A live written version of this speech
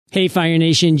Hey Fire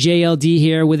Nation, JLD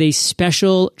here with a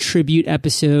special tribute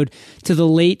episode to the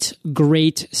late,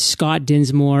 great Scott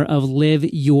Dinsmore of Live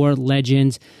Your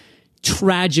Legend.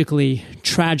 Tragically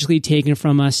taken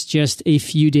from us just a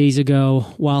few days ago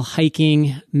while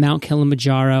hiking Mount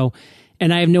Kilimanjaro.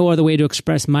 And I have no other way to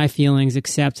express my feelings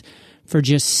except for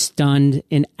just stunned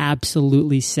and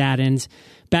absolutely saddened.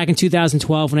 Back in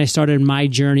 2012, when I started my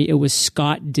journey, it was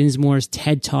Scott Dinsmore's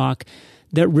TED Talk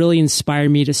that really inspired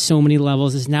me to so many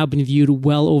levels. It's now been viewed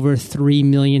well over 3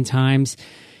 million times.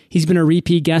 He's been a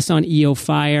repeat guest on EO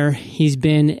Fire. He's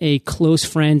been a close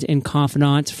friend and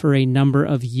confidant for a number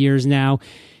of years now.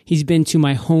 He's been to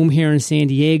my home here in San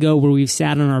Diego where we've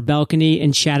sat on our balcony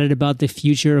and chatted about the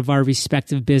future of our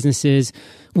respective businesses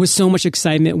with so much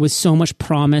excitement, with so much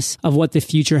promise of what the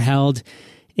future held.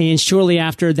 And shortly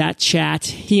after that chat,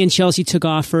 he and Chelsea took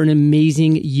off for an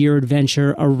amazing year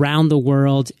adventure around the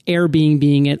world,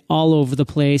 Airbnb-ing it all over the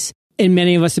place. And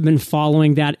many of us have been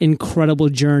following that incredible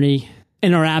journey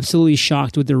and are absolutely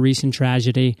shocked with the recent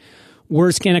tragedy.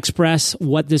 Words can't express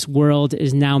what this world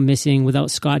is now missing without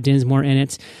Scott Dinsmore in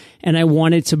it. And I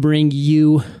wanted to bring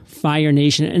you, Fire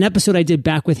Nation, an episode I did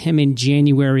back with him in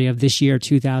January of this year,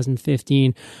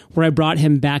 2015, where I brought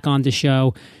him back on the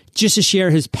show just to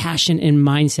share his passion and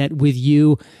mindset with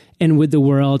you and with the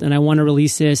world. And I want to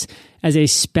release this as a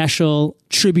special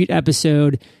tribute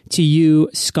episode to you,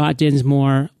 Scott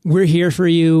Dinsmore. We're here for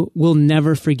you. We'll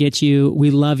never forget you.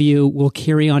 We love you. We'll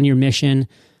carry on your mission.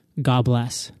 God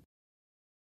bless.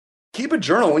 Keep a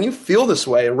journal when you feel this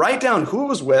way. Write down who it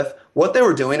was with, what they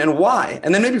were doing, and why.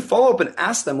 And then maybe follow up and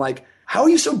ask them, like, how are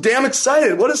you so damn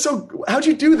excited? How'd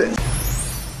you do this?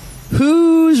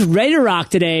 Who's ready to rock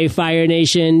today, Fire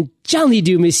Nation? John Lee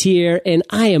Dumas here, and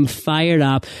I am fired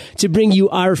up to bring you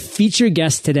our featured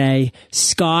guest today,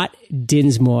 Scott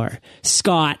Dinsmore.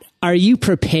 Scott, are you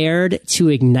prepared to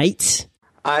ignite?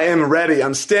 I am ready.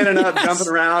 I'm standing up, jumping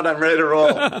around. I'm ready to roll.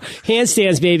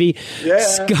 Handstands, baby. Yeah.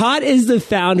 Scott is the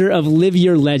founder of Live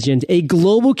Your Legend, a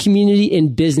global community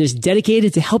in business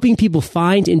dedicated to helping people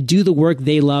find and do the work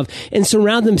they love and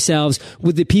surround themselves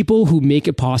with the people who make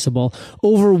it possible.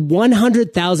 Over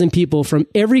 100,000 people from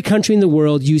every country in the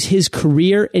world use his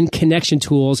career and connection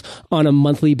tools on a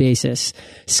monthly basis.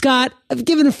 Scott, I've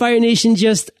given Fire Nation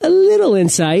just a little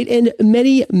insight, and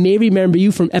many may remember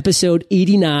you from episode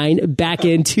 89 back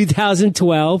in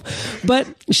 2012. But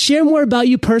share more about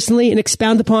you personally and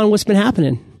expound upon what's been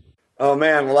happening. Oh,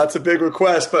 man. Well, that's a big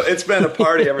request, but it's been a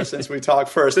party ever since we talked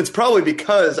first. It's probably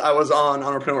because I was on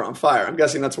Entrepreneur on Fire. I'm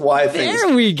guessing that's why things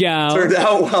turned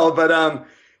out well. But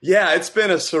yeah, it's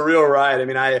been a surreal ride. I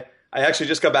mean, I actually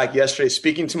just got back yesterday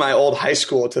speaking to my old high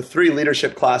school to 3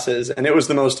 leadership classes, and it was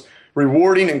the most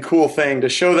rewarding and cool thing to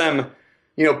show them,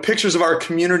 you know, pictures of our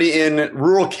community in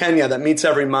rural Kenya that meets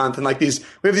every month. And we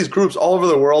have these groups all over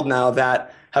the world now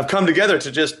that have come together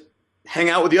to just hang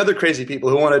out with the other crazy people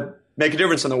who want to make a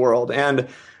difference in the world. And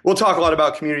we'll talk a lot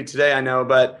about community today, I know,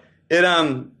 but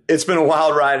it's been a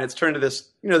wild ride, and it's turned to this,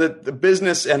 you know, the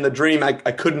business and the dream I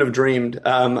couldn't have dreamed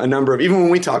even when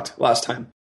we talked last time.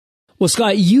 Well,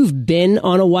 Scott, you've been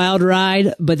on a wild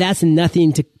ride, but that's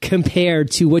nothing to compare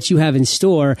to what you have in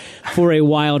store for a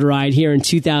wild ride here in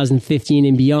 2015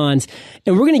 and beyond.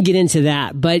 And we're going to get into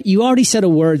that, but you already said a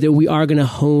word that we are going to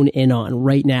hone in on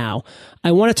right now.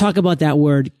 I want to talk about that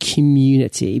word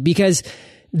community, because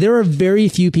there are very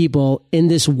few people in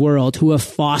this world who have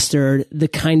fostered the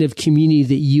kind of community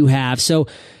that you have. So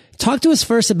talk to us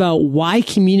first about why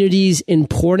community is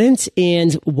important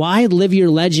and why Live Your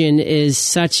Legend is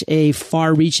such a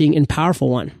far-reaching and powerful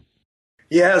one.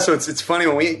 Yeah, so it's funny.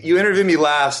 When you interviewed me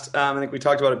last, I think we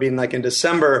talked about it being like in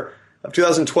December of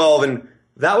 2012, and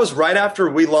that was right after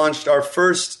we launched our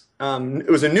first,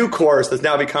 it was a new course that's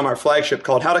now become our flagship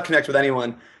called How to Connect with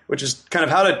Anyone, which is kind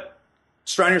of how to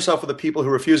surround yourself with the people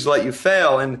who refuse to let you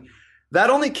fail. And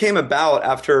that only came about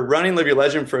after running Live Your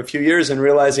Legend for a few years and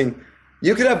realizing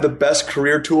you could have the best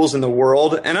career tools in the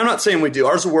world. And I'm not saying we do.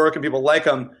 Ours will work and people like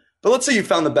them. But let's say you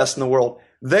found the best in the world.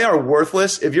 They are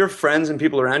worthless if your friends and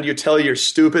people around you tell you you're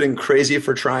stupid and crazy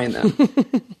for trying them.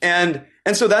 and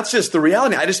so that's just the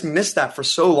reality. I just missed that for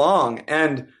so long.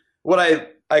 And what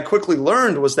I quickly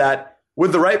learned was that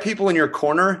with the right people in your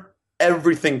corner,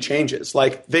 everything changes.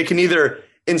 Like, they can either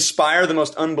inspire the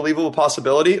most unbelievable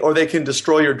possibility or they can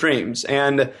destroy your dreams.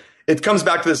 And it comes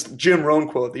back to this Jim Rohn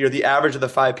quote that you're the average of the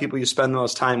 5 people you spend the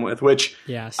most time with, which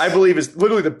yes, I believe is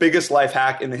literally the biggest life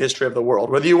hack in the history of the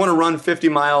world. Whether you want to run 50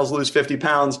 miles, lose 50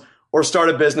 pounds, or start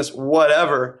a business,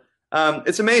 whatever,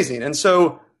 it's amazing. And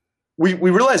so we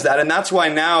realize that. And that's why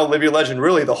now Live Your Legend,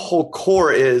 really the whole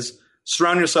core is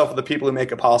surround yourself with the people who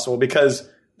make it possible, because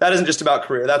that isn't just about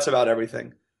career. That's about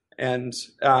everything. And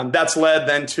that's led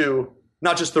then to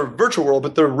not just the virtual world,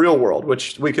 but the real world,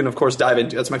 which we can, of course, dive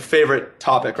into. That's my favorite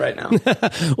topic right now.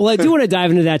 Well, I do want to dive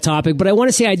into that topic, but I want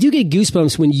to say I do get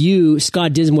goosebumps when you,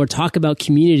 Scott Dinsmore, talk about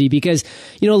community because,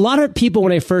 a lot of people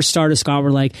when I first started, Scott,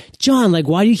 were like, John, like,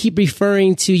 why do you keep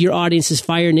referring to your audience as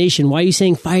Fire Nation? Why are you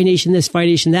saying Fire Nation this, Fire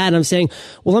Nation that? And I'm saying,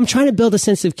 well, I'm trying to build a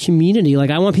sense of community.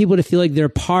 Like, I want people to feel like they're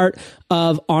part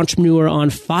of Entrepreneur on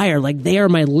Fire. Like, they are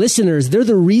my listeners. They're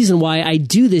the reason why I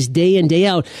do this day in, day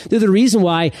out. They're the reason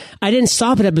why I didn't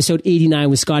stop at episode 89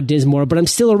 with Scott Dinsmore, but I'm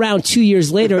still around 2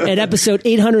 years later at episode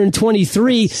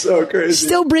 823. So crazy.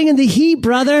 Still bringing the heat,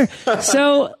 brother.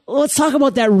 So let's talk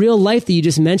about that real life that you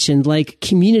just mentioned, like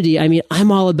community. I mean,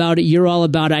 I'm all about it. You're all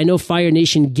about it. I know Fire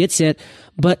Nation gets it,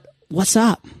 but what's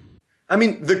up? I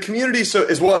mean, the community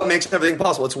is what makes everything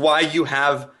possible. It's why you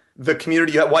have the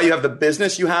community, why you have the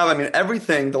business you have. I mean,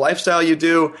 everything, the lifestyle you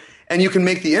do, and you can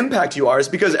make the impact you are is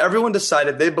because everyone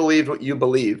decided they believed what you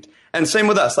believed. And same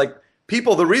with us. Like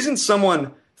people, the reason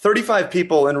 35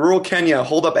 people in rural Kenya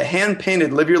hold up a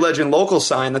hand-painted Live Your Legend local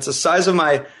sign that's the size of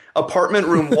my apartment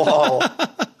room wall,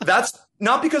 that's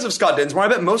not because of Scott Dinsmore. I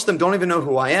bet most of them don't even know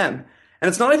who I am. And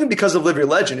it's not even because of Live Your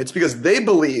Legend. It's because they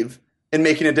believe in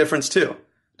making a difference too.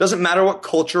 Doesn't matter what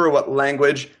culture or what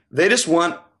language. They just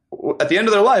want, at the end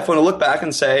of their life, want to look back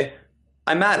and say,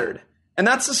 I mattered. And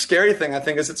that's the scary thing, I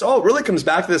think, is it really comes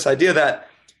back to this idea that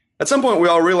at some point we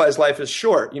all realize life is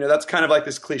short. That's kind of like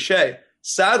this cliche.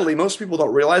 Sadly, most people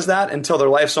don't realize that until their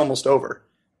life's almost over.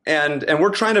 And we're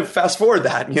trying to fast forward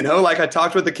that, like I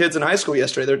talked with the kids in high school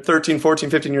yesterday. They're 13, 14,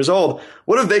 15 years old.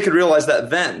 What if they could realize that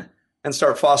then and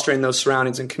start fostering those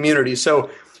surroundings and community? So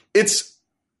it's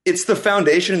the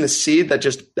foundation and the seed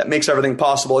that makes everything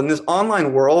possible. In this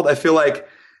online world, I feel like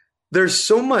there's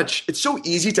so much, it's so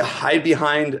easy to hide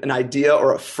behind an idea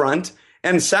or a front.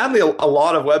 And sadly, a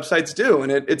lot of websites do.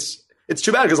 And it's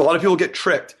too bad because a lot of people get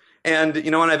tricked. And,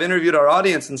 when I've interviewed our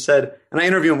audience and I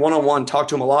interview them one-on-one, talk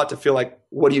to them a lot to feel like,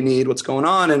 what do you need? What's going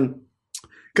on? And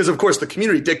because of course the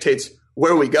community dictates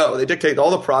where we go. They dictate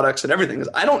all the products and everything.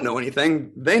 Because I don't know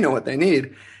anything. They know what they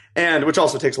need. And which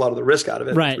also takes a lot of the risk out of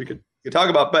it. Right. Which we could talk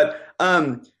about.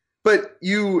 But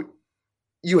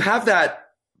you have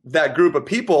that group of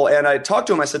people. And I talked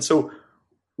to them. I said, so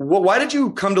why did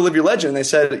you come to Live Your Legend? And they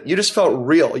said, you just felt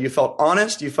real. You felt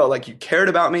honest. You felt like you cared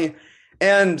about me.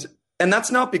 And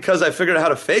that's not because I figured out how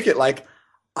to fake it. Like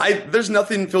there's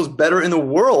nothing feels better in the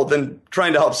world than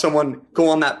trying to help someone go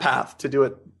on that path to do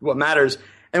it, what matters.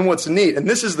 And what's neat, and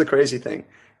this is the crazy thing,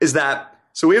 is that,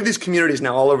 so we have these communities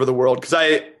now all over the world because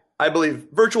I believe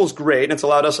virtual is great and it's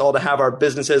allowed us all to have our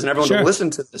businesses and everyone to listen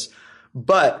to this,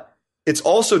 but it's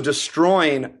also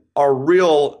destroying our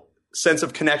real sense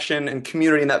of connection and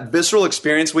community and that visceral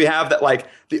experience we have, that like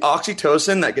the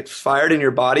oxytocin that gets fired in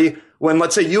your body when,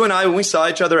 let's say you and I, when we saw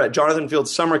each other at Jonathan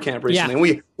Field's summer camp recently,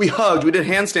 and we hugged, we did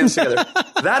handstands together.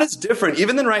 That is different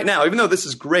even than right now, even though this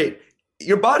is great.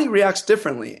 Your body reacts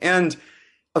differently. And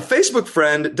a Facebook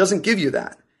friend doesn't give you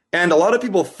that. And a lot of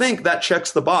people think that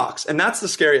checks the box. And that's the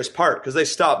scariest part because they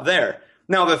stop there.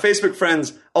 Now, if a Facebook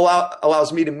friend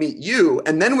allows me to meet you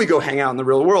and then we go hang out in the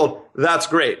real world, that's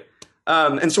great.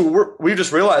 And so we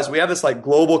just realized we have this like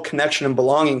global connection and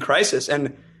belonging crisis,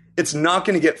 and it's not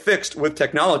going to get fixed with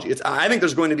technology. I think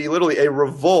there's going to be literally a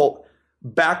revolt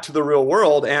back to the real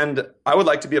world, and I would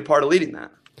like to be a part of leading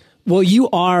that. Well, you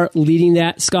are leading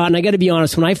that, Scott. And I got to be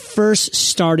honest, when I first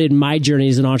started my journey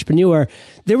as an entrepreneur,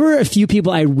 there were a few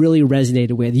people I really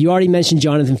resonated with. You already mentioned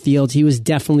Jonathan Fields. He was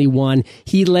definitely one.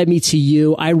 He led me to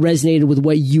you. I resonated with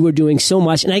what you were doing so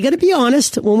much. And I got to be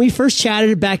honest, when we first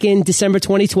chatted back in December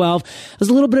 2012, I was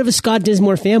a little bit of a Scott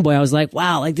Dinsmore fanboy. I was like,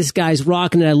 wow, like this guy's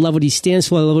rocking and I love what he stands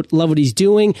for. I love what he's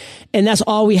doing. And that's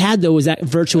all we had though, was that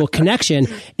virtual connection.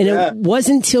 And it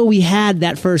wasn't until we had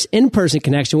that first in-person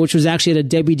connection, which was actually at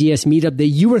a WDS meetup that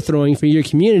you were throwing for your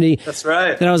community. That's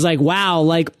right. That I was like, wow,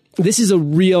 like this is a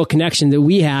real connection that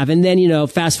we have. And then,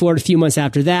 fast forward a few months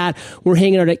after that, we're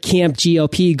hanging out at Camp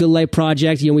GLP, Good Life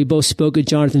Project. We both spoke at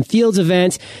Jonathan Fields'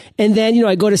 event. And then,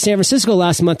 I go to San Francisco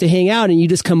last month to hang out and you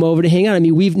just come over to hang out. I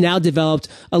mean, we've now developed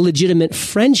a legitimate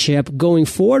friendship going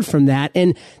forward from that.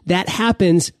 And that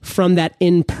happens from that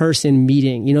in-person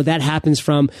meeting. That happens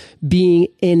from being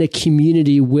in a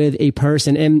community with a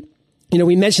person. And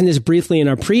we mentioned this briefly in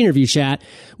our pre-interview chat.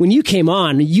 When you came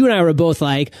on, you and I were both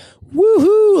like,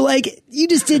 woohoo, like you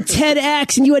just did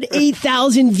TEDx and you had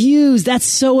 8,000 views. That's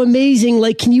so amazing.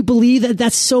 Like, can you believe that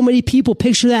that's so many people?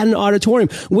 Picture that in an auditorium,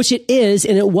 which it is,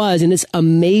 and it was, and it's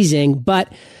amazing.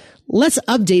 But let's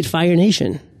update Fire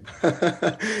Nation.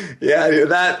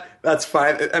 Yeah, that's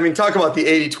fine. I mean, talk about the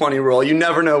 80-20 rule. You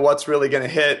never know what's really going to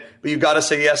hit, but you got to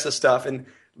say yes to stuff. And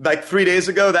like 3 days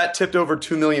ago, that tipped over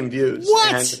 2 million views.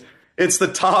 What? And it's the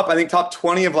top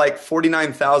 20 of like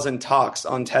 49,000 talks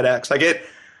on TEDx. Like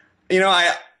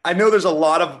I know there's a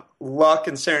lot of luck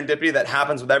and serendipity that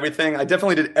happens with everything. I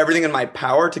definitely did everything in my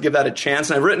power to give that a chance.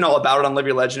 And I've written all about it on Live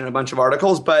Your Legend in a bunch of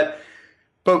articles. But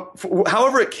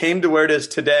however it came to where it is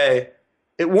today,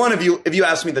 if you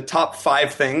ask me the top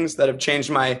 5 things that have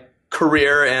changed my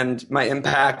career and my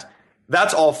impact,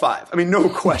 that's all 5. I mean, no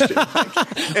question.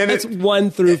 And it's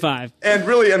 1 through 5. And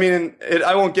really, I mean,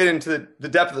 I won't get into the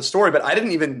depth of the story, but I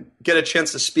didn't even get a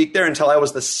chance to speak there until I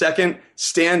was the second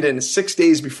stand-in 6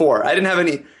 days before. I didn't have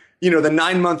any, the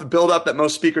 9-month build-up that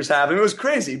most speakers have. And it was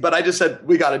crazy, but I just said,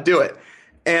 we got to do it.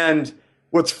 And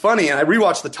what's funny, and I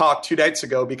rewatched the talk 2 nights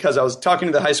ago because I was talking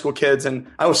to the high school kids, and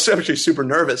I was actually super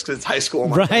nervous because it's high school. I'm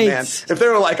like, right. Man, if they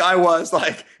were like I was,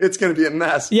 like, it's going to be a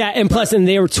mess. Yeah, and plus, and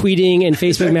they were tweeting and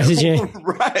Facebook messaging.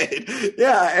 Right.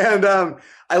 Yeah, and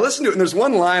I listened to it, and there's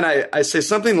one line I say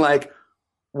something like,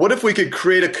 what if we could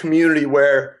create a community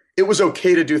where it was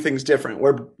okay to do things different,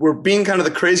 where being kind of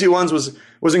the crazy ones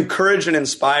was encouraged and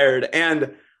inspired.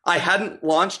 And I hadn't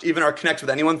launched even our Connect with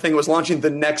Anyone thing. It was launching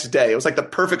the next day. It was like the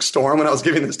perfect storm when I was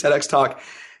giving this TEDx talk.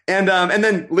 And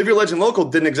then Live Your Legend Local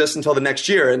didn't exist until the next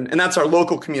year. And that's our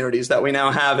local communities that we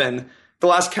now have. And the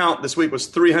last count this week was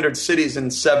 300 cities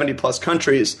in 70 plus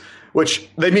countries, which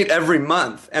they meet every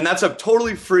month. And that's a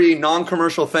totally free,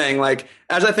 non-commercial thing, like,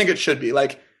 as I think it should be.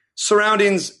 Like,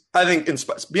 surroundings, I think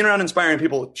being around inspiring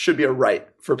people should be a right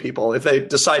for people if they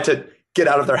decide to get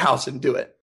out of their house and do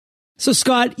it. So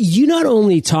Scott, you not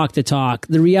only talk the talk,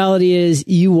 the reality is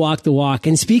you walk the walk.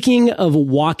 And speaking of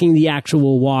walking the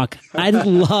actual walk, I'd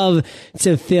love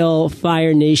to fill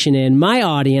Fire Nation in, my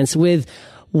audience, with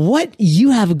what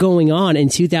you have going on in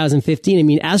 2015. I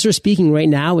mean, as we're speaking right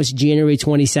now, it's January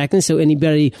 22nd. So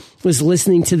anybody was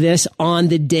listening to this on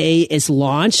the day it's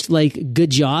launched, like, good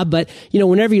job. But,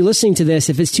 whenever you're listening to this,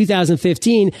 if it's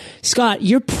 2015, Scott,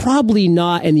 you're probably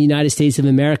not in the United States of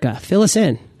America. Fill us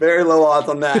in. Very low odds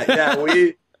on that.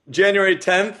 Yeah, January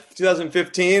 10th,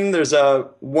 2015, there's a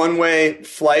one-way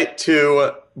flight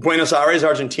to Buenos Aires,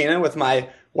 Argentina with my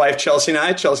wife, Chelsea, and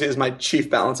I. Chelsea is my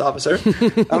chief balance officer,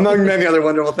 among many other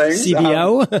wonderful things.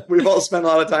 CBO. We've all spent a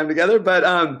lot of time together.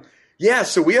 But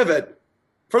so we have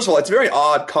first of all, it's very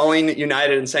odd calling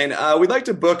United and saying, we'd like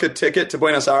to book a ticket to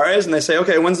Buenos Aires. And they say,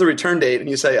 okay, when's the return date? And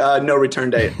you say, no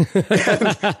return date.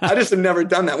 And I just have never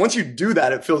done that. Once you do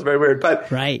that, it feels very weird.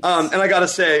 But right. And I got to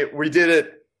say, we did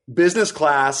it business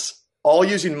class, all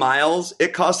using miles.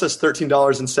 It cost us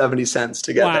 $13.70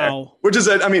 to get there, which is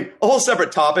a whole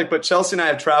separate topic. But Chelsea and I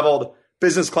have traveled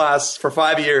business class for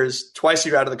 5 years, twice a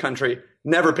year out of the country,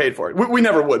 never paid for it. We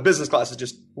never would. Business class is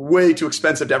just way too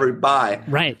expensive to ever buy.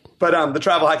 Right. But the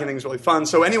travel hacking thing is really fun.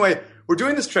 So anyway, we're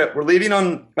doing this trip. We're leaving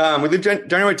we leave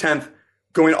January 10th,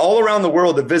 going all around the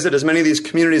world to visit as many of these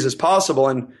communities as possible.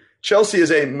 And Chelsea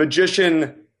is a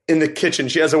magician in the kitchen.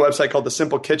 She has a website called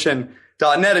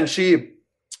thesimpлекitchen.net, and she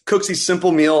cooks these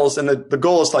simple meals, and the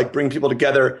goal is to bring people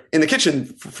together in the kitchen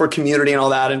for community and all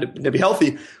that, and to be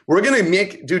healthy. We're going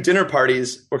to do dinner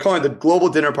parties. We're calling it the Global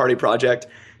Dinner Party Project,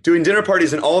 doing dinner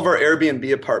parties in all of our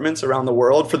Airbnb apartments around the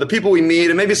world for the people we meet,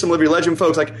 and maybe some Live Your Legend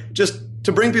folks, just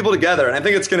to bring people together. And I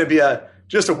think it's going to be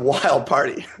just a wild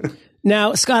party.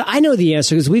 Now, Scott, I know the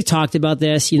answer because we've talked about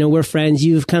this. We're friends.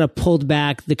 You've kind of pulled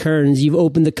back the curtains. You've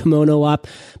opened the kimono up.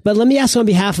 But let me ask on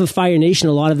behalf of Fire Nation,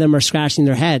 a lot of them are scratching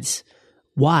their heads.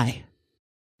 Why?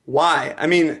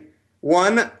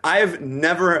 One, I've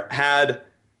never had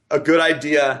a good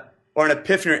idea or an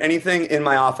epiphany or anything in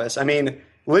my office.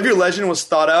 Live Your Legend was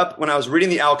thought up when I was reading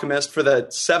The Alchemist for the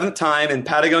 7th time in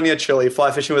Patagonia, Chile,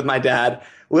 fly fishing with my dad.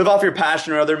 Live Off Your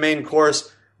Passion, or other main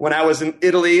course, when I was in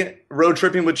Italy, road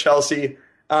tripping with Chelsea.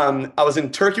 I was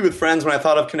in Turkey with friends when I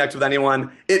thought of Connect with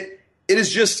Anyone. It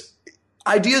is just,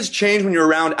 ideas change when you're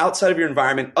around outside of your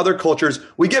environment, other cultures.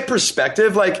 We get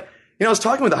perspective. I was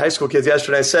talking with the high school kids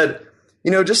yesterday. I said,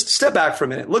 just step back for a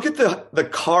minute. Look at the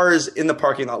cars in the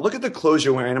parking lot. Look at the clothes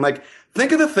you're wearing. I'm like,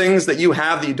 think of the things that you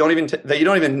have that you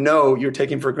don't even know you're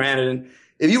taking for granted. And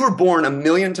if you were born a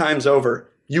million times over,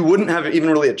 you wouldn't have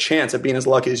even really a chance at being as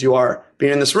lucky as you are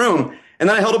being in this room. And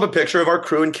then I held up a picture of our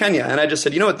crew in Kenya, and I just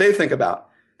said, you know what they think about?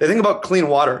 They think about clean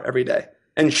water every day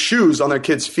and shoes on their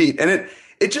kids' feet. And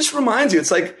it just reminds you, it's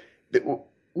like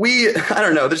I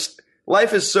don't know,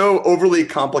 life is so overly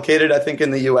complicated, I think,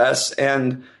 in the US.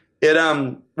 And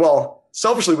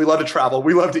selfishly, we love to travel.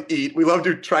 We love to eat. We love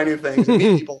to try new things and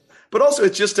meet people. But also,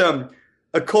 it's just a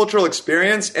cultural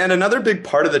experience. And another big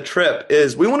part of the trip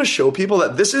is we want to show people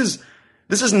that this is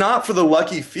not for the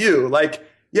lucky few.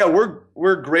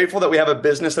 We're grateful that we have a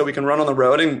business that we can run on the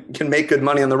road and can make good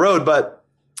money on the road. But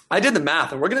I did the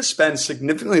math, and we're going to spend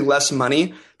significantly less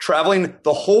money traveling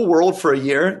the whole world for a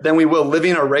year than we will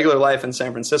living our regular life in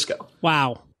San Francisco.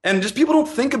 Wow. And just people don't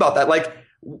think about that. Like,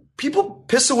 people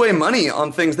piss away money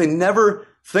on things they never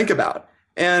think about.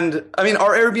 And I mean,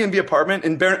 our Airbnb apartment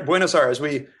in Buenos Aires,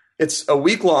 it's a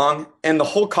week long, and the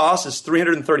whole cost is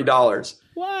 $330.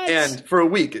 What? And for a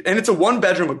week. And it's a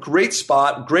 1-bedroom, a great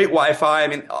spot, great Wi-Fi. I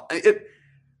mean,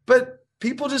 but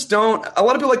people just don't, a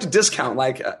lot of people like to discount.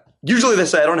 Like, usually they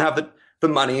say, I don't have the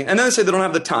money. And then they say they don't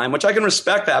have the time, which I can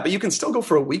respect that, but you can still go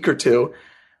for a week or two.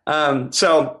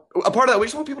 So a part of that, we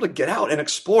just want people to get out and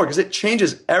explore, because it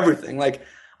changes everything. Like,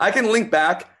 I can link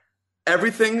back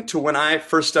everything to when I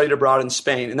first studied abroad in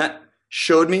Spain. And that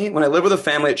showed me, when I lived with a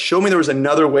family, it showed me there was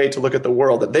another way to look at the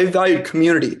world, that they valued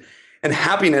community and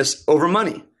happiness over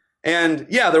money. And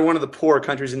yeah, they're one of the poorer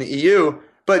countries in the EU,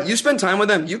 but you spend time with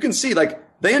them, you can see, like,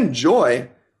 they enjoy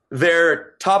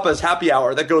their tapas happy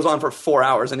hour that goes on for 4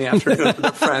 hours in the afternoon with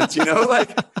their friends, you know,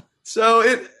 like, so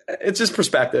it's just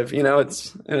perspective, you know,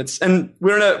 and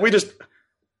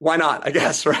why not, I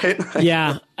guess, right?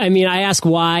 Yeah. I mean, I ask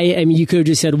why. I mean, you could have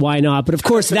just said, why not? But of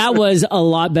course, that was a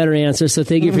lot better answer. So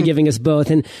thank you for giving us both.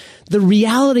 And the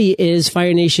reality is,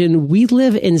 Fire Nation, we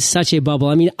live in such a bubble.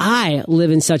 I mean, I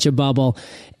live in such a bubble.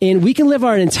 And we can live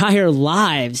our entire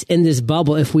lives in this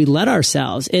bubble if we let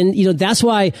ourselves. And, you know, that's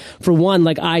why, for one,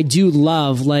 like, I do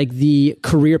love, like, the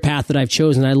career path that I've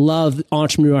chosen. I love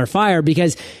Entrepreneur on Fire,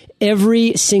 because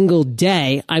every single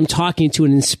day, I'm talking to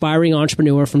an inspiring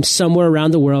entrepreneur from somewhere around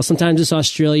the world. Sometimes it's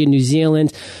Australia, New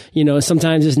Zealand, you know,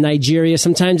 sometimes it's Nigeria,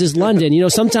 sometimes it's London, you know,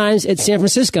 sometimes it's San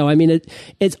Francisco. I mean,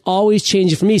 it's always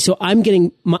changing for me. So I'm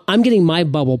getting my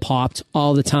bubble popped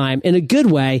all the time in a good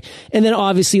way. And then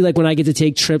obviously, like, when I get to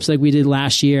take trips like we did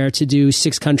last year to do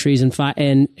 6 countries in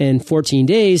 14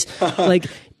 days, like,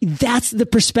 that's the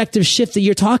perspective shift that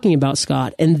you're talking about,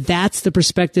 Scott. And that's the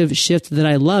perspective shift that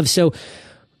I love. So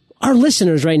our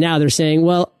listeners right now, they're saying,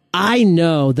 well, I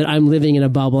know that I'm living in a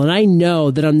bubble, and I know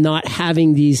that I'm not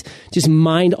having these just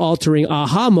mind-altering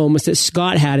aha moments that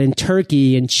Scott had in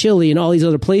Turkey and Chile and all these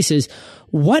other places.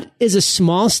 What is a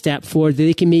small step forward that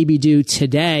they can maybe do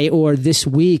today or this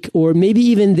week or maybe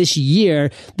even this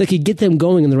year that could get them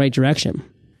going in the right direction?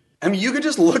 I mean, you could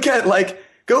just look at, like,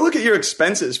 go look at your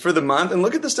expenses for the month and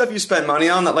look at the stuff you spent money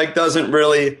on that, like, doesn't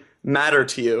really matter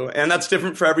to you. And that's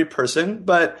different for every person.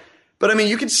 But I mean,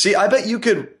 you could see, I bet you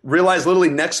could realize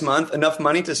literally next month enough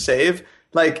money to save.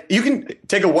 Like, you can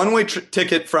take a one-way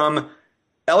ticket from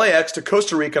LAX to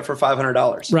Costa Rica for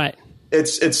 $500. Right.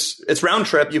 It's round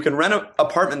trip. You can rent an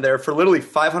apartment there for literally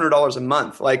 $500 a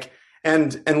month. Like,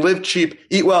 and live cheap,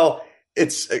 eat well.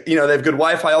 It's, you know, they have good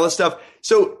Wi-Fi, all this stuff.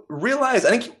 So realize,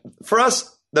 I think for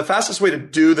us, the fastest way to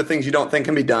do the things you don't think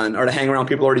can be done are to hang around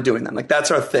people already doing them. Like, that's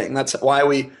our thing. That's why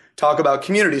we talk about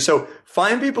community. So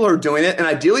find people who are doing it, and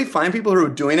ideally find people who are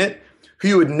doing it who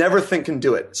you would never think can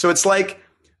do it. So it's like,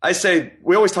 I say,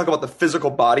 we always talk about the physical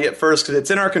body at first because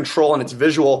it's in our control and it's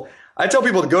visual. I tell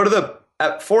people to go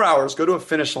at 4 hours, go to a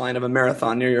finish line of a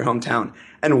marathon near your hometown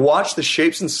and watch the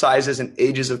shapes and sizes and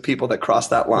ages of people that cross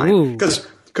that line.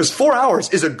 Because 4 hours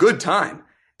is a good time.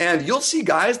 And you'll see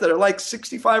guys that are like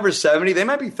 65 or 70. They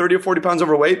might be 30 or 40 pounds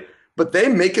overweight, but they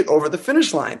make it over the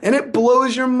finish line. And it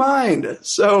blows your mind.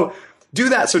 So do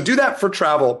that. So do that for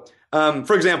travel.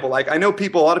 For example, like, I know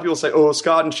a lot of people say, oh,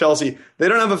 Scott and Chelsea, they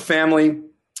don't have a family.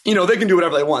 You know, they can do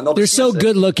whatever they want. They're so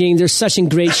good looking. They're such in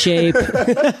great shape.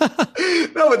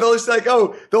 No, but they'll just like,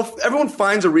 everyone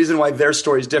finds a reason why their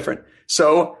story is different.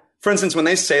 So, for instance, when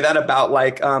they say that about,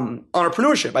 like,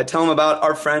 entrepreneurship, I tell them about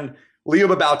our friend Leo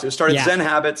Babautu, who started Zen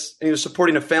Habits, and he was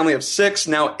supporting a family of 6,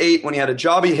 now 8, when he had a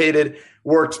job he hated,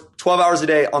 worked 12 hours a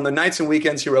day. On the nights and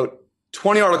weekends, he wrote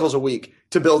 20 articles a week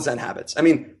to build Zen Habits. I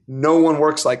mean, no one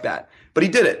works like that, but he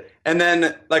did it. And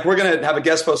then, like, we're going to have a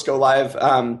guest post go live,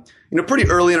 pretty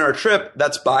early in our trip.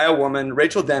 That's by a woman,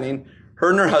 Rachel Denning. Her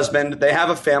and her husband, they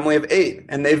have a family of 8,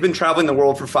 and they've been traveling the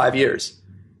world for 5 years.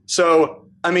 So,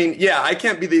 I mean, yeah, I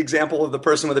can't be the example of the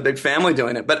person with a big family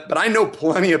doing it, but I know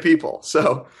plenty of people.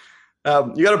 So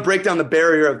you got to break down the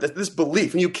barrier of this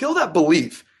belief. And you kill that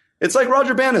belief. It's like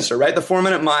Roger Bannister, right? The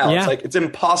 4-minute mile. Yeah. It's like, it's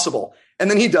impossible. And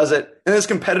then he does it, and his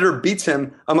competitor beats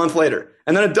him a month later.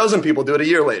 And then a dozen people do it a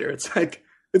year later. It's like,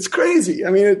 it's crazy. I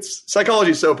mean,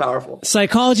 psychology is so powerful.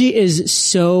 Psychology is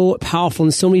so powerful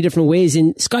in so many different ways.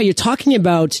 And Scott, you're talking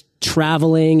about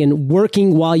traveling and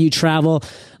working while you travel.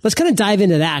 let's kind of dive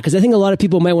into that, because I think a lot of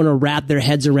people might want to wrap their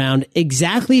heads around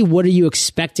exactly what are you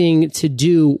expecting to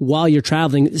do while you're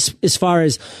traveling, as far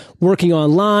as working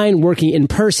online, working in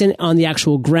person on the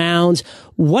actual grounds.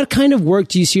 What kind of work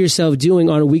do you see yourself doing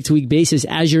on a week-to-week basis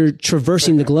as you're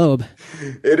traversing the globe?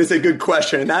 It is a good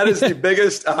question. And that is the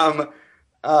biggest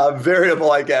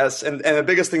variable, I guess, and the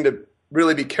biggest thing to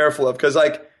really be careful of. Because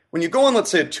like when you go on, let's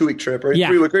say, a 2-week trip or a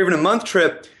 3-week or even a month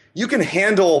trip, you can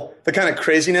handle the kind of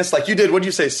craziness like you did. What'd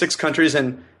you say? 6 countries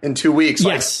in 2 weeks.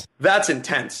 Yes. Like, that's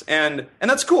intense. And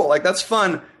that's cool. Like, that's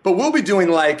fun. But we'll be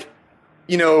doing like,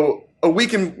 a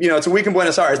week in, it's a week in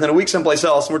Buenos Aires and then a week someplace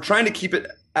else. And we're trying to keep it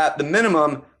at the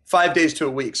minimum 5 days to a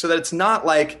week so that it's not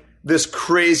like this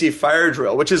crazy fire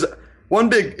drill, which is one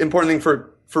big important thing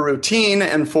for routine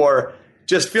and for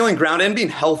just feeling grounded and being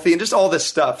healthy and just all this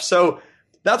stuff. So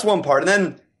that's one part. And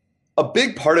then a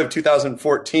big part of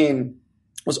 2014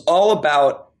 was all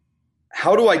about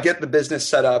how do I get the business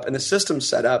set up and the system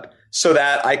set up so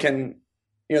that I can,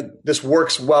 this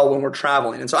works well when we're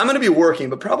traveling. And so I'm going to be working,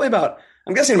 but probably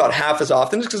I'm guessing about half as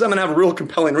often, just because I'm going to have real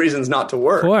compelling reasons not to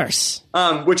work. Of course.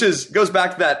 Which goes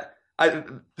back to that,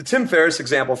 the Tim Ferriss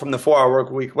example from the 4-Hour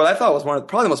Work Week. What I thought was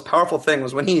probably the most powerful thing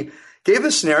was when he gave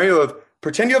the scenario of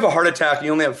pretend you have a heart attack and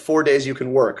you only have 4 days you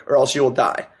can work or else you will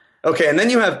die. Okay, and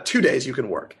then you have 2 days you can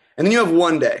work. And then you have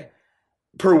 1 day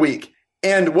per week.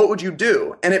 And what would you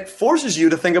do? And it forces you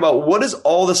to think about what is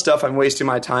all the stuff I'm wasting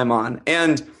my time on.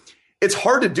 And it's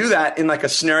hard to do that in like a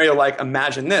scenario like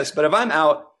imagine this. But if I'm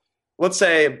out, let's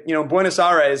say, Buenos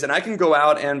Aires, and I can go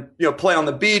out and, play on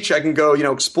the beach, I can go,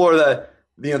 explore the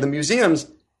museums.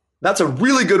 That's a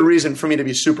really good reason for me to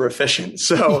be super efficient.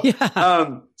 So,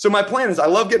 so my plan is I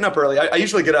love getting up early. I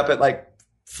usually get up at like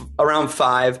around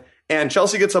 5, and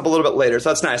Chelsea gets up a little bit later. So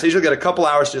that's nice. I usually get a couple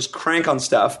hours to just crank on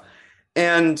stuff.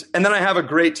 And then I have a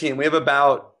great team. We have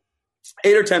about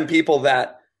 8 or 10 people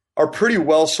that are pretty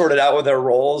well sorted out with their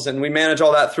roles. And we manage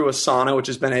all that through Asana, which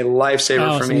has been a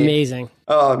lifesaver for me. It's amazing.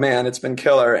 Oh man, it's been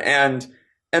killer. And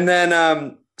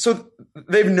then, so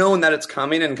they've known that it's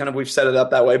coming and kind of, we've set it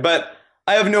up that way, but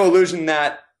I have no illusion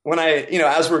that when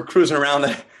as we're cruising around,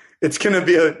 that it's going to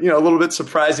be a little bit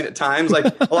surprising at times.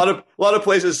 Like a lot of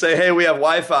places say, hey, we have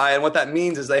Wi-Fi. And what that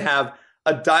means is they have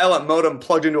a dial-up modem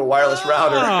plugged into a wireless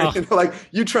router. Like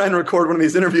you try and record one of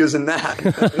these interviews in that.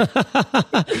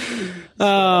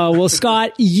 Well,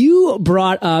 Scott, you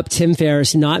brought up Tim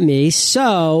Ferriss, not me.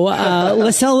 So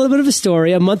let's tell a little bit of a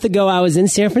story. A month ago, I was in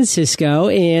San Francisco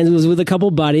and was with a couple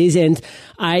buddies, and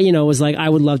I, was like, I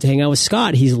would love to hang out with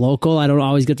Scott. He's local. I don't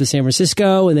always get to San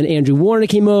Francisco. And then Andrew Warner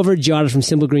came over, Jada from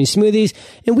Simple Green Smoothies,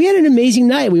 and we had an amazing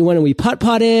night. We went and we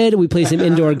putt-putted. We played some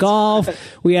indoor golf.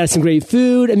 We had some great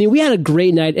food. I mean, we had a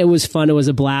great night. It was fun. It was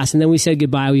a blast. And then we said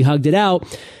goodbye. We hugged it out.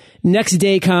 Next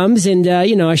day comes and,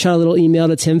 I shot a little email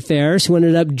to Tim Ferriss, who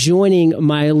ended up joining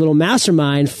my little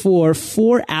mastermind for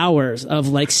 4 hours of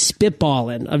like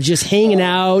spitballing, of just hanging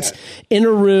out in a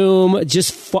room,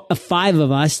 just 5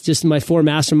 of us, just my 4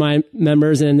 mastermind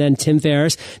members and then Tim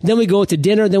Ferriss. Then we go to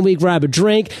dinner, then we grab a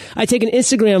drink. I take an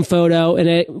Instagram photo and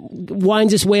it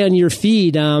winds its way on your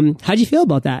feed. How'd you feel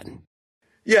about that?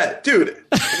 Yeah, dude,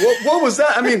 what was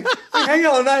that? I mean, we hang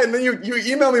out all night and then you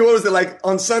email me, what was it, like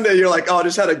on Sunday, you're like, oh, I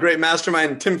just had a great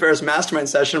Tim Ferriss mastermind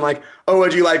session. I'm like, oh,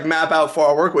 would you like map out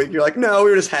 4-Hour Work Week? You're like, no, we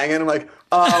were just hanging. I'm like,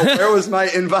 where was my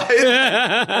invite?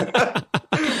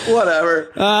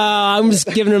 Whatever. I'm just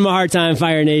giving him a hard time,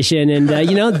 Fire Nation. And,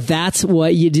 that's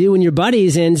what you do when you're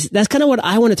buddies. And that's kind of what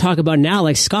I want to talk about now.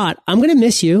 Like, Scott, I'm going to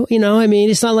miss you.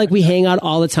 It's not like we hang out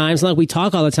all the time. It's not like we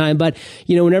talk all the time. But,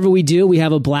 whenever we do, we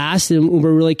have a blast and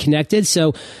we're really connected.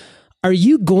 So are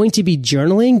you going to be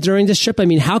journaling during this trip? I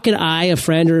mean, how can I, a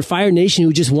friend or a Fire Nation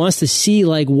who just wants to see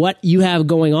like what you have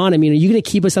going on? I mean, are you going to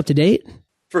keep us up to date?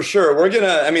 For sure. We're going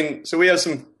to, so we have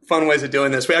some fun ways of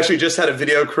doing this. We actually just had a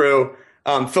video crew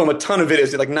film a ton of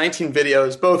videos, did like 19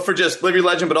 videos, both for just Live Your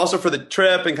Legend, but also for the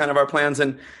trip and kind of our plans.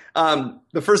 And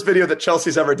the first video that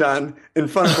Chelsea's ever done in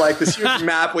front of like this huge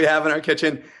map we have in our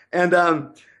kitchen. And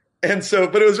so,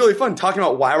 but it was really fun talking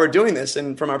about why we're doing this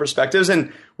and from our perspectives.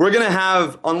 And we're going to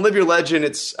have on Live Your Legend,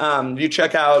 it's, you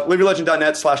check out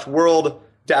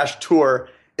liveyourlegend.net/world-tour.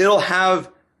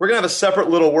 We're going to have a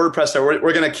separate little WordPress there.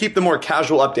 We're going to keep the more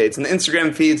casual updates and the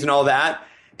Instagram feeds and all that.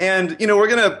 And, we're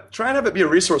going to try and have it be a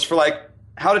resource for like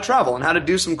how to travel and how to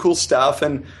do some cool stuff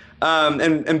and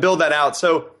build that out.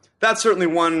 So that's certainly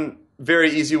one very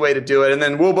easy way to do it. And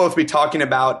then we'll both be talking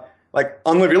about like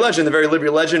on Live Your Legend, the very Live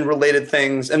Your Legend related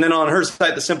things. And then on her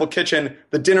site, the Simple Kitchen,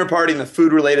 the dinner party and the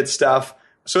food related stuff.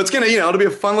 So it's going to, it'll be a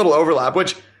fun little overlap,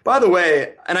 which by the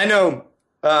way, and I know,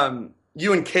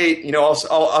 you and Kate, also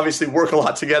obviously work a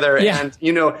lot together. Yeah. And,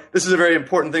 this is a very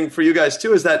important thing for you guys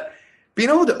too, is that being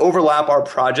able to overlap our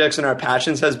projects and our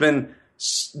passions has been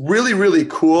really, really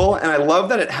cool. And I love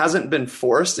that it hasn't been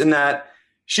forced in that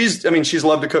she's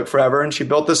loved to cook forever, and she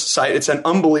built this site. It's an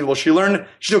unbelievable. She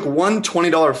took one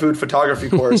 $20 food photography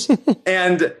course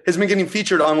and has been getting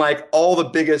featured on like all the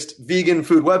biggest vegan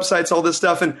food websites, all this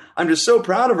stuff. And I'm just so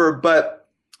proud of her. But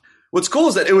what's cool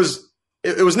is that it was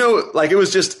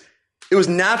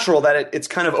natural that it's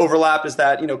kind of overlapped, is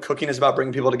that, cooking is about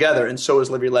bringing people together, and so is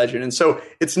Live Your Legend. And so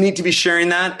it's neat to be sharing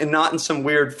that and not in some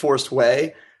weird forced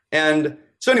way. And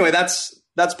so anyway, that's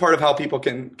part of how people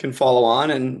can follow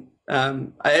on. And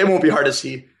it won't be hard to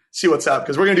see what's up,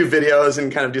 because we're going to do videos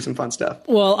and kind of do some fun stuff.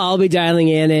 Well, I'll be dialing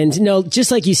in. And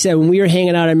just like you said, when we were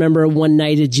hanging out, I remember one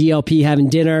night at GLP having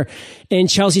dinner, and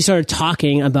Chelsea started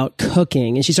talking about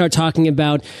cooking, and she started talking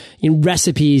about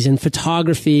recipes and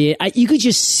photography. You could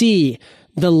just see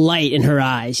the light in her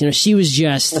eyes. She was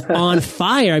just on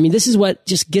fire. I mean, this is what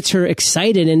just gets her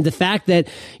excited. And the fact that,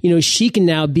 she can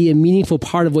now be a meaningful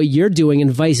part of what you're doing and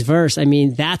vice versa. I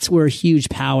mean, that's where huge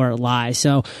power lies.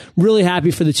 So really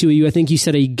happy for the two of you. I think you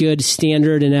set a good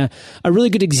standard and a really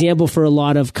good example for a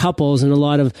lot of couples and a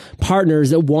lot of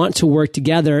partners that want to work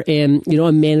together in,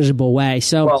 a manageable way.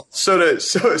 So, well, so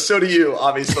do you,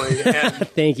 obviously. And,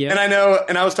 thank you. And I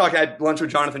had lunch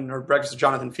with Jonathan, or breakfast with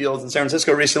Jonathan Fields in San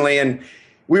Francisco recently, and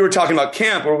we were talking about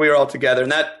camp where we were all together,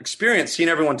 and that experience, seeing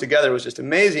everyone together, was just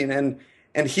amazing.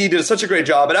 And he did such a great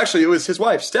job. But actually, it was his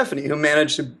wife, Stephanie, who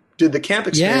did the camp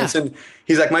experience. Yeah. And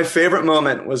he's like, my favorite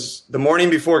moment was the morning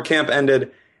before camp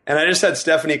ended, and I just had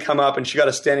Stephanie come up, and she got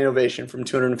a standing ovation from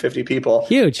 250 people.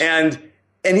 Huge. And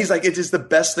he's like, it is the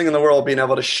best thing in the world being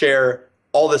able to share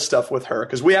all this stuff with her,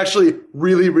 because we actually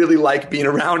really, really like being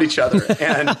around each other.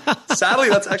 And sadly,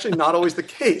 that's actually not always the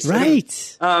case.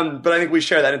 Right. But I think we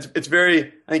share that. It's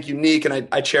very, I think, unique, and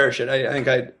I cherish it. I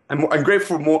think I'm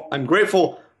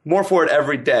grateful more for it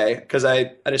every day, because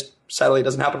I just, sadly, it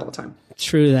doesn't happen all the time.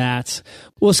 True that.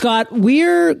 Well, Scott,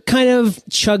 we're kind of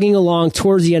chugging along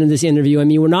towards the end of this interview. I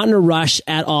mean, we're not in a rush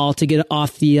at all to get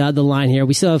off the line here.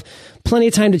 We still have plenty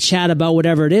of time to chat about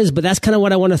whatever it is, but that's kind of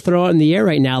what I want to throw out in the air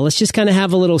right now. Let's just kind of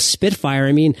have a little spitfire.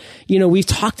 I mean, we've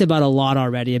talked about a lot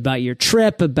already, about your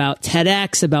trip, about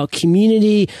TEDx, about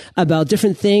community, about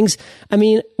different things. I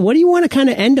mean, what do you want to kind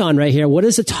of end on right here? What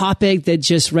is a topic that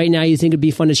just right now you think would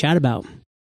be fun to chat about?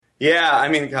 Yeah, I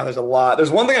mean, God, there's a lot.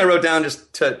 There's one thing I wrote down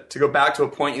just to go back to a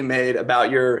point you made about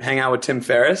your hangout with Tim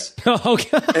Ferriss. Oh,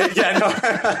 okay.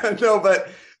 No, but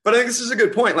I think this is a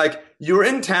good point. Like, you were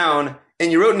in town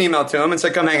and you wrote an email to him and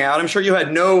said, come hang out. I'm sure you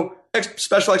had no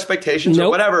special expectations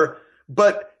or whatever,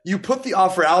 but you put the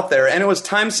offer out there, and it was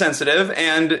time sensitive,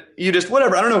 and you just,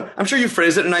 whatever. I don't know. I'm sure you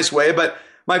phrased it in a nice way, but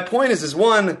my point is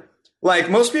one, like,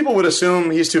 most people would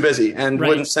assume he's too busy and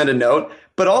wouldn't send a note,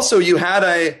 but also you had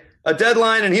a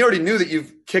deadline, and he already knew that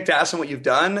you've kicked ass in what you've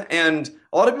done. And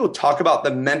a lot of people talk about the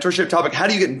mentorship topic. How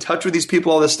do you get in touch with these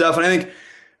people, all this stuff? And I think,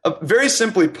 very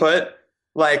simply put,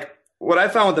 like, what I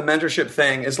found with the mentorship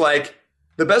thing is, like,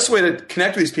 the best way to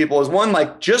connect with these people is one,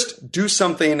 like, just do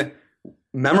something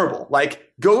memorable.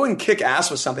 Like, go and kick ass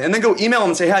with something, and then go email them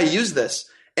and say, hey, I used this,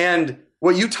 and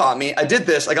what you taught me, I did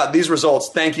this, I got these results,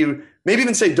 thank you. Maybe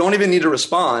even say, don't even need to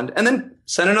respond, and then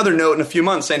send another note in a few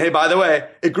months saying, hey, by the way,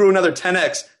 it grew another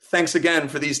 10x. Thanks again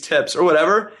for these tips, or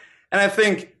whatever. And I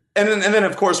think, and then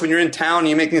of course, when you're in town and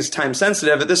you make things time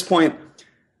sensitive, at this point,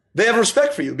 they have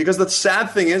respect for you, because the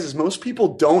sad thing is most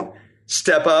people don't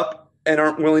step up and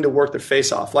aren't willing to work their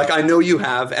face off. Like, I know you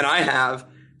have, and I have.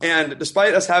 And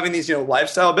despite us having these,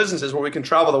 lifestyle businesses where we can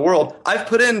travel the world, I've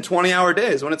put in 20-hour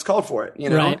days when it's called for it,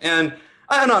 Right. And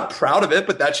I'm not proud of it,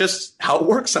 but that's just how it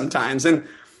works sometimes. And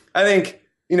I think,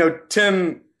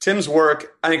 Tim's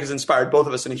work, I think, has inspired both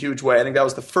of us in a huge way. I think that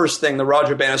was the first thing, the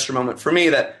Roger Bannister moment for me,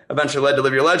 that eventually led to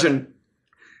Live Your Legend.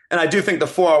 And I do think the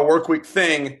 4-hour work week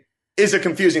thing is a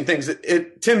confusing thing.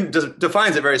 Tim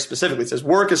defines it very specifically. It says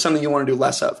work is something you want to do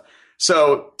less of.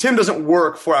 So Tim doesn't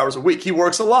work 4 hours a week. He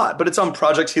works a lot, but it's on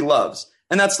projects he loves.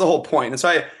 And that's the whole point. And so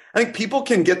I think people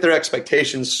can get their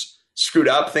expectations screwed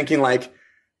up, thinking like,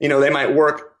 they might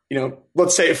work,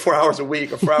 let's say 4 hours a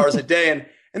week or 4 hours a day.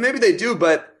 And maybe they do,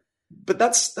 but that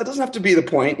doesn't have to be the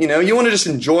point. You want to just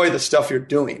enjoy the stuff you're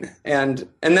doing, and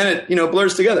then it,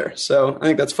 blurs together. So I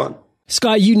think that's fun.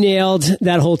 Scott, you nailed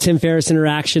that whole Tim Ferriss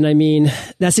interaction. I mean,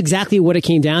 that's exactly what it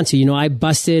came down to. You know, I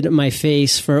busted my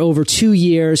face for over 2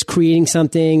 years creating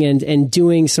something and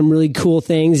doing some really cool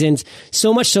things. And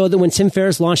so much so that when Tim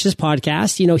Ferriss launched his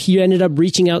podcast, you know, he ended up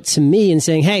reaching out to me and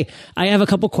saying, hey, I have a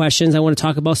couple questions. I want to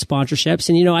talk about sponsorships.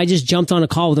 And, you know, I just jumped on a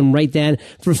call with him right then.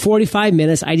 For 45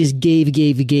 minutes, I just gave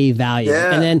value.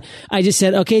 Yeah. And then I just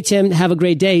said, okay, Tim, have a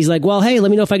great day. He's like, well, hey,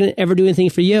 let me know if I can ever do anything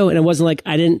for you. And it wasn't like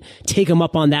I didn't take him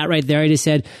up on that right there. I just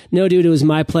said, no, dude, it was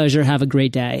my pleasure. Have a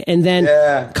great day. And then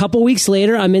a couple weeks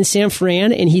later, I'm in San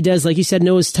Fran and he does, like you said,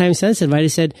 no, it's time sensitive. I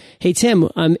just said, hey, Tim,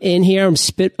 I'm in here. I'm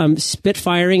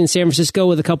spitfiring in San Francisco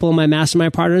with a couple of my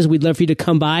mastermind partners. We'd love for you to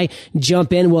come by,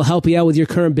 jump in. We'll help you out with your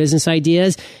current business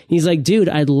ideas. And he's like, dude,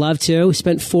 I'd love to.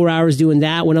 Spent 4 hours doing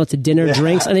that. Went out to dinner,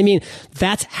 drinks. And I mean,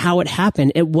 that's how it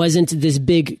happened. It wasn't this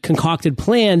big concocted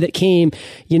plan that came,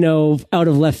 you know, out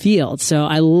of left field. So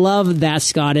I love that,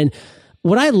 Scott. And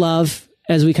what I love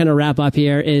as we kind of wrap up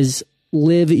here is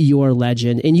live your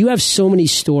legend. And you have so many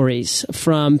stories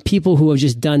from people who have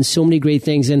just done so many great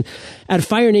things. And at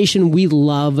Fire Nation, we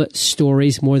love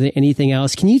stories more than anything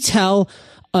else. Can you tell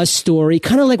a story,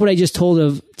 kind of like what I just told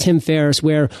of Tim Ferriss,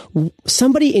 where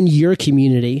somebody in your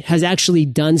community has actually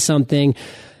done something,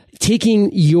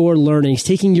 taking your learnings,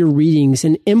 taking your readings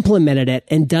and implemented it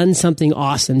and done something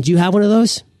awesome? Do you have one of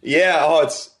those? Yeah.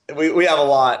 We have a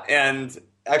lot. And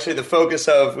actually the focus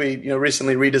of, we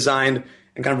recently redesigned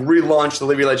and kind of relaunched the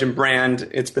Live Your Legend brand.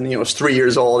 It's been, it's 3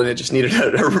 years old and it just needed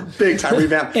a big time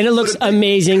revamp. And it looks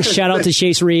amazing. Shout out to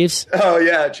Chase Reeves. Oh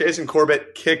yeah. Chase and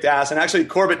Corbett kicked ass. And actually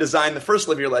Corbett designed the first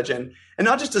Live Your Legend, and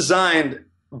not just designed,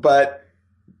 but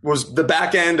was the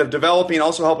back end of developing,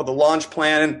 also helped with the launch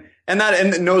plan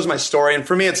and knows my story. And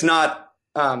for me, it's not,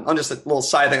 I'm just a little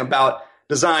side thing about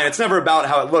design. It's never about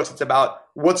how it looks. It's about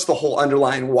what's the whole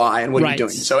underlying why and what are you doing?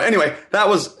 So anyway, that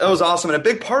was awesome. And a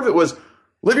big part of it was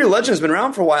Live Your Legend has been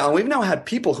around for a while, and we've now had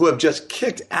people who have just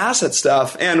kicked ass at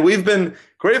stuff, and we've been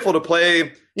grateful to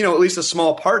play, at least a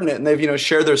small part in it, and they've,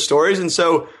 shared their stories. And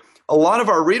so a lot of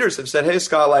our readers have said, hey,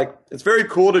 Scott, like, it's very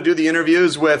cool to do the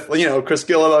interviews with, Chris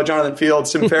Gillibo, Jonathan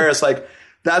Fields, Tim Ferriss, like,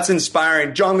 that's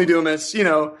inspiring. John Lee Dumas,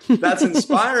 that's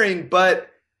inspiring, but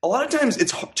a lot of times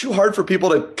it's too hard for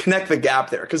people to connect the gap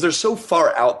there because they're so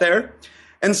far out there.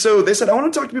 And so they said, I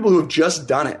want to talk to people who have just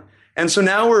done it. And so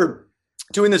now we're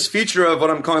doing this feature of what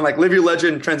I'm calling like Live Your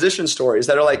Legend transition stories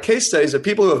that are like case studies of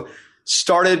people who have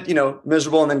started,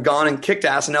 miserable and then gone and kicked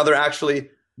ass, and now they're actually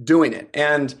doing it.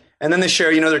 And then they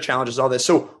share, their challenges, all this.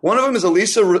 So one of them is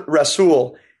Elisa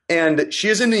Rasul, and she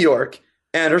is in New York,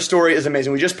 and her story is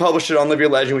amazing. We just published it on Live Your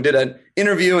Legend. We did an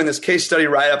interview and this case study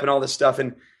write-up and all this stuff.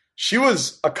 And she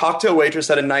was a cocktail waitress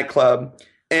at a nightclub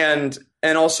and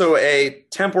also a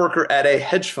temp worker at a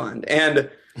hedge fund, and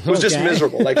was just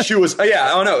miserable. Like she was,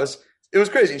 it was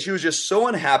crazy. She was just so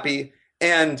unhappy,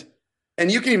 and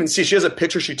you can even see she has a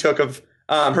picture she took of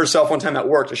herself one time at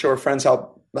work to show her friends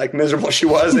how like miserable she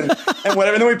was and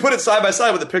whatever. And then we put it side by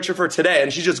side with the picture for today,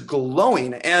 and she's just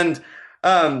glowing. And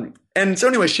so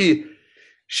anyway, she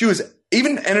was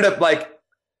even ended up like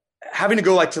having to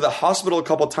go like to the hospital a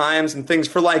couple times and things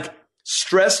for like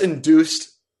stress induced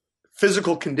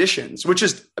physical conditions, which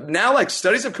is now like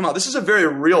studies have come out. This is a very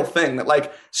real thing that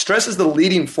like stress is the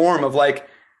leading form of like,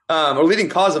 or leading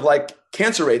cause of like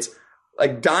cancer rates,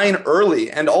 like dying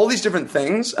early and all these different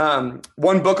things.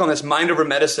 One book on this, Mind Over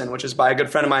Medicine, which is by a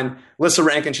good friend of mine, Lissa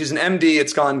Rankin. She's an MD.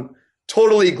 It's gone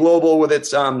totally global with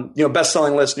its,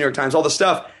 best-selling list, New York Times, all the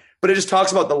stuff. But it just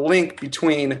talks about the link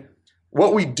between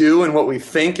what we do and what we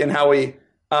think and how we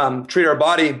treat our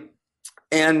body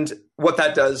and what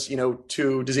that does,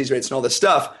 to disease rates and all this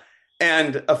stuff.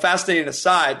 And a fascinating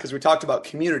aside, because we talked about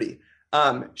community.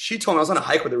 She told me, I was on a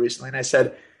hike with her recently, and I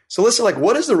said, so Lisa, like,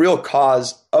 what is the real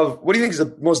cause of, what do you think is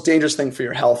the most dangerous thing for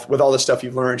your health with all this stuff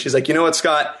you've learned? She's like, you know what,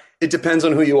 Scott, it depends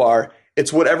on who you are.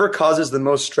 It's whatever causes the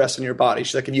most stress in your body.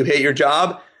 She's like, if you hate your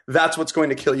job, that's what's going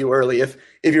to kill you early. If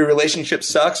your relationship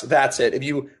sucks, that's it. If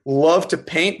you love to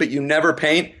paint, but you never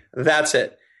paint, that's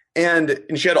it. And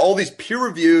she had all these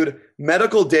peer-reviewed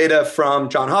medical data from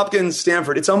Johns Hopkins,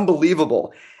 Stanford. It's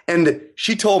unbelievable. And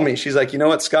she told me, she's like, you know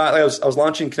what, Scott, I was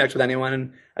launching Connect with Anyone.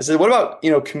 And I said, what about,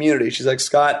 community? She's like,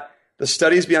 Scott, the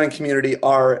studies behind community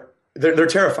they're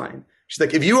terrifying. She's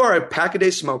like, if you are a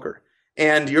pack-a-day smoker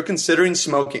and you're considering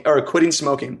smoking or quitting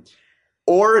smoking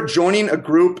or joining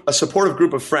a supportive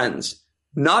group of friends,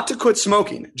 not to quit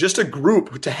smoking, just a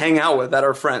group to hang out with that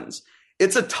are friends,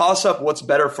 it's a toss-up what's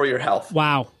better for your health.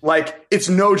 Wow. Like, it's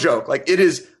no joke. Like, it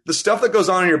is the stuff that goes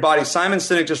on in your body. Simon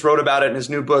Sinek just wrote about it in his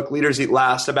new book, Leaders Eat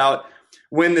Last, about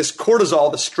when this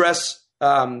cortisol, the stress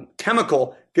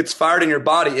chemical, gets fired in your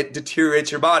body, it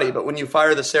deteriorates your body. But when you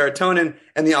fire the serotonin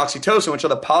and the oxytocin, which are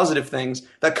the positive things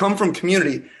that come from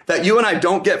community that you and I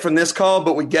don't get from this call,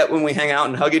 but we get when we hang out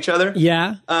and hug each other.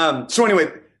 Yeah. So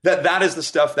anyway, that is the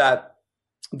stuff that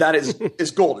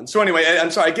is golden. So anyway,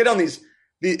 I'm sorry, I get on these.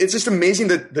 It's just amazing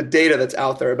the data that's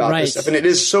out there about this stuff, and it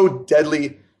is so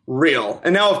deadly real.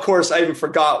 And now, of course, I even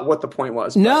forgot what the point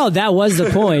was. No, that was the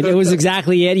point. It was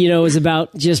exactly it. It was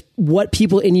about just what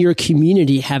people in your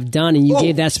community have done, and you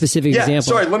gave that specific example.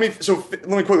 Sorry, let me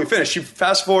quickly finish. She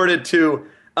fast forwarded to,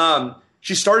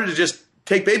 she started to just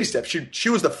take baby steps. She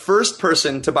was the first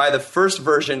person to buy the first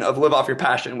version of Live Off Your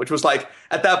Passion, which was like,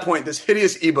 at that point, this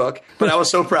hideous ebook, but I was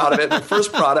so proud of it. My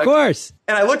first product. Of course.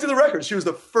 And I looked at the records. She was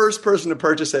the first person to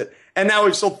purchase it. And now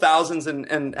we've sold thousands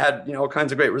and had, all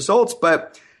kinds of great results.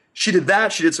 But she did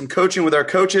that. She did some coaching with our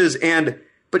coaches.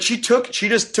 But she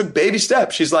just took baby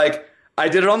steps. She's like, I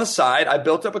did it on the side. I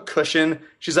built up a cushion.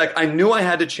 She's like, I knew I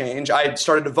had to change. I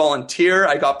started to volunteer.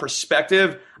 I got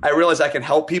perspective. I realized I can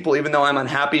help people even though I'm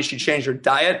unhappy. She changed her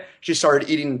diet. She started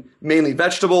eating mainly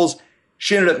vegetables.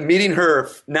 She ended up meeting her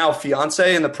now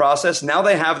fiance in the process. Now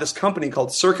they have this company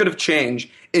called Circuit of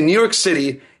Change in New York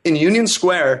City, in Union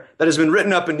Square, that has been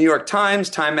written up in New York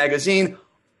Times, Time Magazine,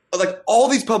 like all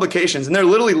these publications. And they're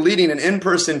literally leading an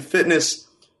in-person fitness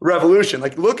revolution.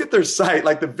 Like, look at their site,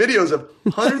 like the videos of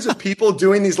hundreds of people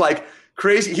doing these like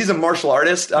crazy. He's a martial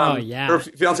artist. Her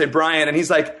fiance Brian, and he's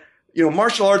like,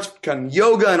 martial arts, kind of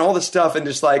yoga, and all this stuff, and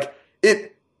just like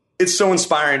it's so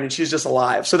inspiring. And she's just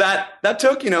alive. So that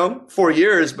took 4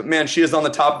 years, but man, she is on the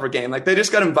top of her game. Like, they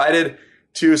just got invited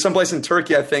to someplace in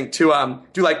Turkey, I think, to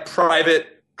do like private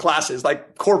classes,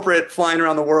 like corporate, flying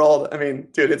around the world. I mean,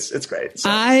 dude, it's great. So.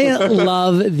 I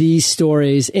love these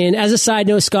stories. And as a side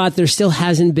note, Scott, there still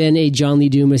hasn't been a John Lee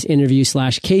Dumas interview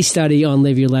 / case study on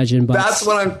Live Your Legend. But that's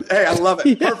what I love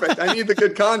it. Perfect. I need the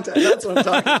good content. That's what I'm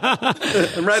talking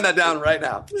about. I'm writing that down right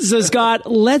now. So Scott,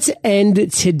 let's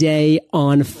end today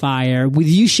on fire with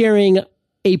you sharing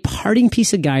a parting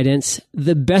piece of guidance,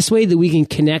 the best way that we can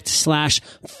connect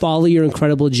 / follow your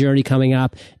incredible journey coming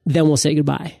up. Then we'll say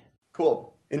goodbye. Cool.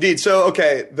 Indeed. So,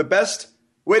 okay, the best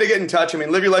way to get in touch,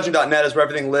 liveyourlegend.net is where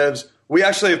everything lives. We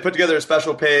actually have put together a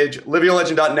special page,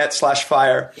 liveyourlegend.net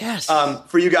 /fire. Yes.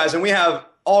 For you guys. And we have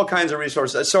all kinds of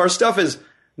resources. So our stuff is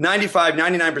 95,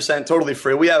 99% totally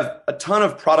free. We have a ton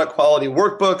of product quality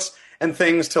workbooks and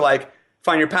things to like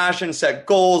find your passion, set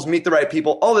goals, meet the right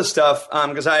people, all this stuff.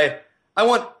 Because I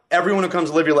want everyone who comes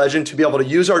to Live Your Legend to be able to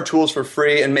use our tools for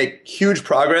free and make huge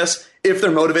progress if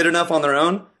they're motivated enough on their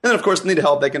own. And then, of course, if they need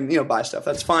help, they can, buy stuff.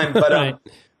 That's fine. But right.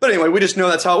 But anyway, we just know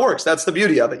that's how it works. That's the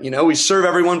beauty of it. We serve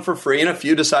everyone for free, and a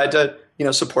few decide to,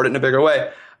 support it in a bigger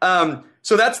way.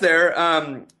 So that's there.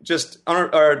 Just on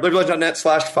our liveyourlegend.net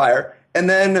 /fire. And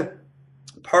then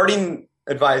parting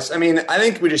advice. I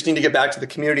think we just need to get back to the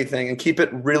community thing and keep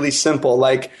it really simple.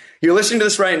 Like, you're listening to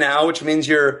this right now, which means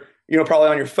you're, probably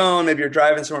on your phone, maybe you're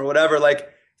driving somewhere, whatever. Like,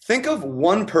 think of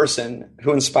one person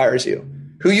who inspires you,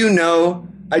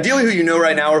 ideally who you know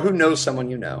right now, or who knows someone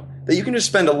that you can just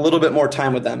spend a little bit more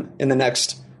time with them in the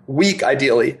next week,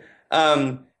 ideally.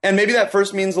 And maybe that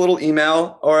first means a little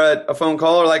email or a phone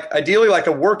call, or like ideally like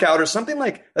a workout or something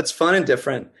like that's fun and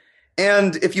different.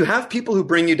 And if you have people who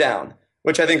bring you down,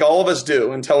 which I think all of us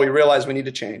do until we realize we need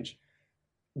to change,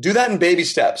 do that in baby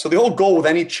steps. So the whole goal with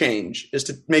any change is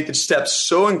to make the steps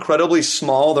so incredibly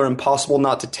small they're impossible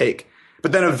not to take.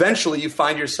 But then eventually you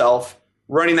find yourself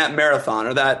running that marathon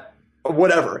or that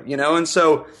whatever, And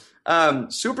so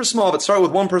super small, but start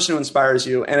with one person who inspires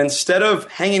you. And instead of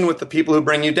hanging with the people who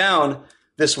bring you down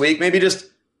this week, maybe just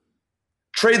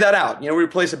trade that out.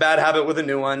 Replace a bad habit with a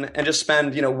new one, and just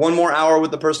spend, one more hour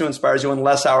with the person who inspires you and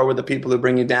less hour with the people who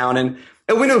bring you down. And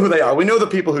we know who they are. We know the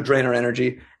people who drain our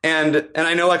energy. And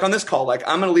I know, like, on this call, like,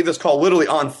 I'm going to leave this call literally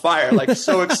on fire, like,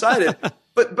 so excited.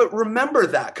 But remember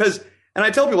that, and I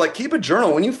tell people, like, keep a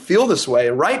journal. When you feel this way,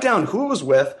 write down who it was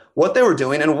with, what they were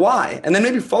doing, and why. And then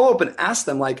maybe follow up and ask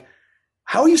them, like,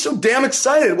 how are you so damn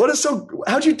excited?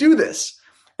 How'd you do this?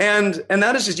 And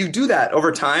that is just, you do that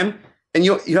over time, and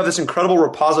you have this incredible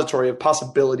repository of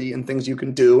possibility and things you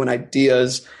can do and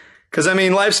ideas. Because,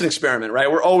 life's an experiment,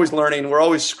 right? We're always learning. We're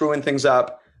always screwing things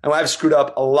up. And I've screwed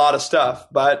up a lot of stuff.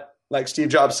 But like Steve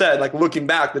Jobs said, like, looking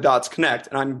back, the dots connect.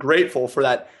 And I'm grateful for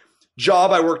that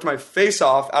job I worked my face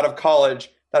off out of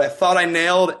college that I thought I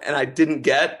nailed and I didn't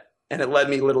get. and it led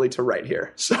me literally to right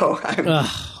here. So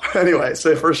anyway,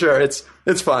 so for sure, it's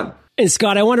fun. And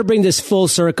Scott, I want to bring this full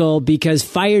circle because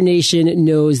Fire Nation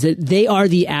knows that they are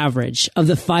the average of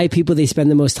the 5 people they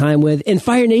spend the most time with. And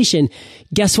Fire Nation,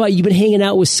 guess what? You've been hanging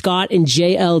out with Scott and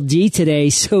JLD today.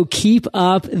 So keep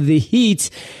up the heat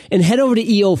and head over to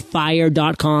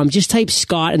eofire.com. Just type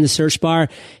Scott in the search bar.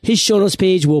 His show notes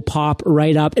page will pop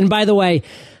right up. And by the way,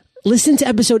 listen to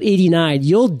episode 89.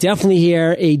 You'll definitely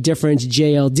hear a different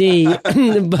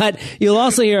JLD, but you'll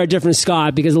also hear a different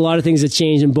Scott because a lot of things have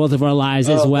changed in both of our lives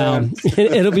as well.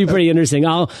 It'll be pretty interesting.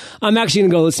 I'm actually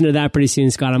going to go listen to that pretty soon,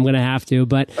 Scott. I'm going to have to,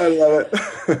 but I love it.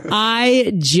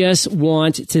 I just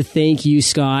want to thank you,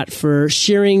 Scott, for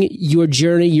sharing your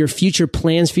journey, your future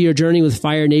plans for your journey with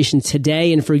Fire Nation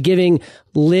today, and for giving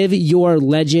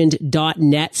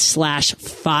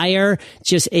liveyourlegend.net/fire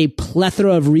just a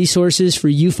plethora of resources for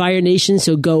you, Fire Nation.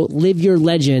 So go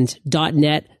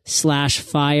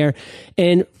liveyourlegend.net/fire.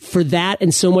 And for that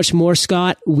and so much more,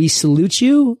 Scott, we salute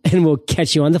you and we'll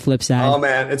catch you on the flip side. Oh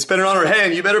man, it's been an honor. Hey,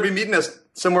 and you better be meeting us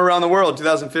somewhere around the world,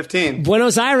 2015.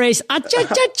 Buenos Aires.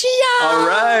 Achachachia. All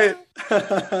right.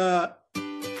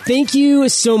 Thank you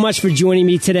so much for joining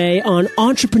me today on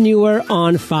Entrepreneur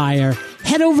on Fire.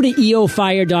 Head over to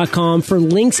eofire.com for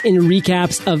links and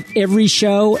recaps of every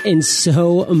show and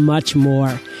so much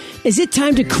more. Is it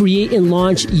time to create and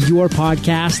launch your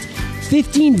podcast?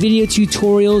 15 video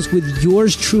tutorials with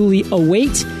yours truly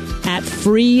await at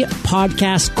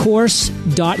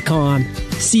freepodcastcourse.com.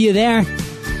 See you there.